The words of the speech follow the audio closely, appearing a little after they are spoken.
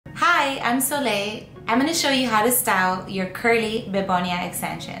Hi, I'm Soleil. I'm going to show you how to style your curly Bebonia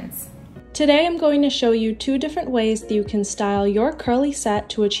extensions. Today I'm going to show you 2 different ways that you can style your curly set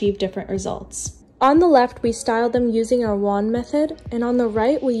to achieve different results. On the left, we styled them using our wand method, and on the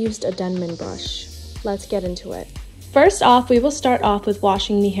right, we used a Denman brush. Let's get into it. First off, we will start off with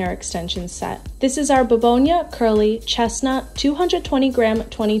washing the hair extension set. This is our Bebonia Curly Chestnut 220 gram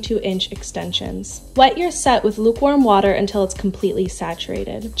 22-inch extensions. Wet your set with lukewarm water until it's completely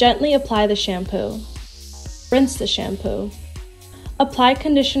saturated. Gently apply the shampoo. Rinse the shampoo. Apply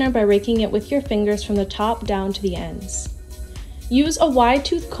conditioner by raking it with your fingers from the top down to the ends. Use a wide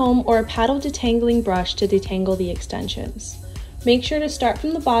tooth comb or a paddle detangling brush to detangle the extensions. Make sure to start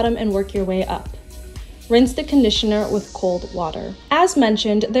from the bottom and work your way up. Rinse the conditioner with cold water. As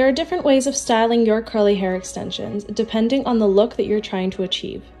mentioned, there are different ways of styling your curly hair extensions depending on the look that you're trying to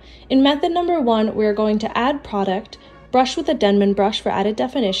achieve. In method number 1, we are going to add product, brush with a Denman brush for added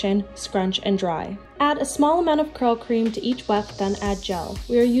definition, scrunch, and dry. Add a small amount of curl cream to each weft, then add gel.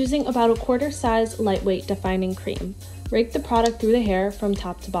 We are using about a quarter size lightweight defining cream. Rake the product through the hair from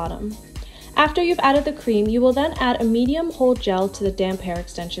top to bottom. After you've added the cream, you will then add a medium hold gel to the damp hair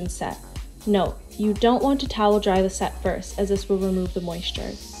extension set. Note, you don't want to towel dry the set first, as this will remove the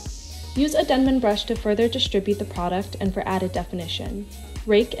moisture. Use a Denman brush to further distribute the product and for added definition.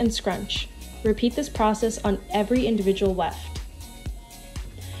 Rake and scrunch. Repeat this process on every individual weft.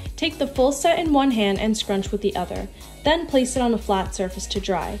 Take the full set in one hand and scrunch with the other, then place it on a flat surface to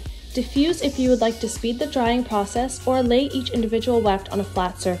dry. Diffuse if you would like to speed the drying process, or lay each individual weft on a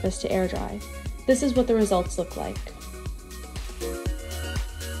flat surface to air dry. This is what the results look like.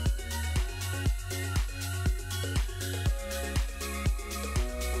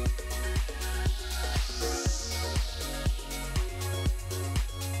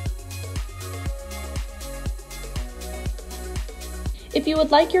 If you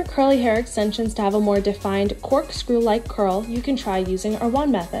would like your curly hair extensions to have a more defined corkscrew-like curl, you can try using our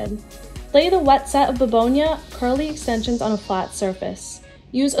wand method. Lay the wet set of Bebonia Curly extensions on a flat surface.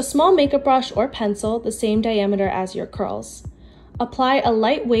 Use a small makeup brush or pencil the same diameter as your curls. Apply a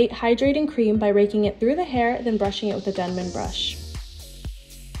lightweight hydrating cream by raking it through the hair, then brushing it with a Denman brush.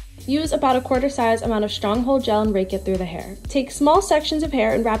 Use about a quarter size amount of strong hold gel and rake it through the hair. Take small sections of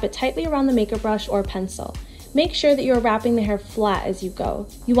hair and wrap it tightly around the makeup brush or pencil. Make sure that you are wrapping the hair flat as you go.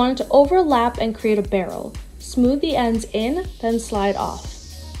 You want it to overlap and create a barrel. Smooth the ends in, then slide off.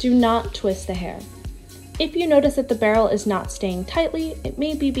 Do not twist the hair. If you notice that the barrel is not staying tightly, it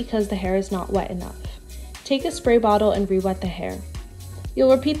may be because the hair is not wet enough. Take a spray bottle and re-wet the hair.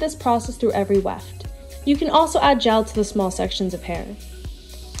 You'll repeat this process through every weft. You can also add gel to the small sections of hair.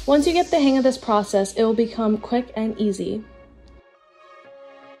 Once you get the hang of this process, it will become quick and easy.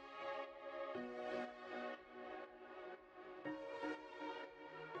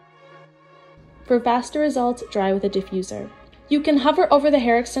 For faster results, dry with a diffuser. You can hover over the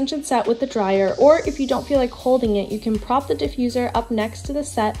hair extension set with the dryer, or if you don't feel like holding it, you can prop the diffuser up next to the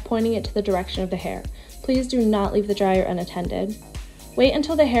set, pointing it to the direction of the hair. Please do not leave the dryer unattended. Wait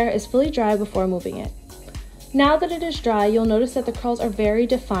until the hair is fully dry before moving it. Now that it is dry, you'll notice that the curls are very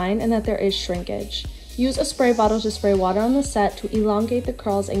defined and that there is shrinkage. Use a spray bottle to spray water on the set to elongate the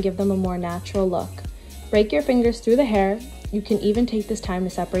curls and give them a more natural look. Rake your fingers through the hair. You can even take this time to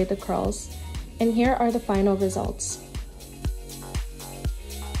separate the curls. And here are the final results.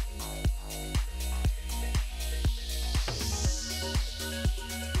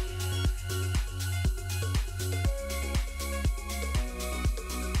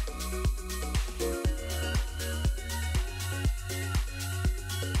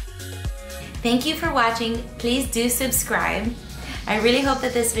 Thank you for watching. Please do subscribe. I really hope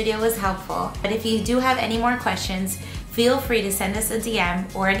that this video was helpful. But if you do have any more questions, feel free to send us a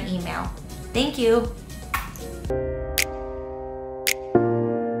DM or an email. Thank you.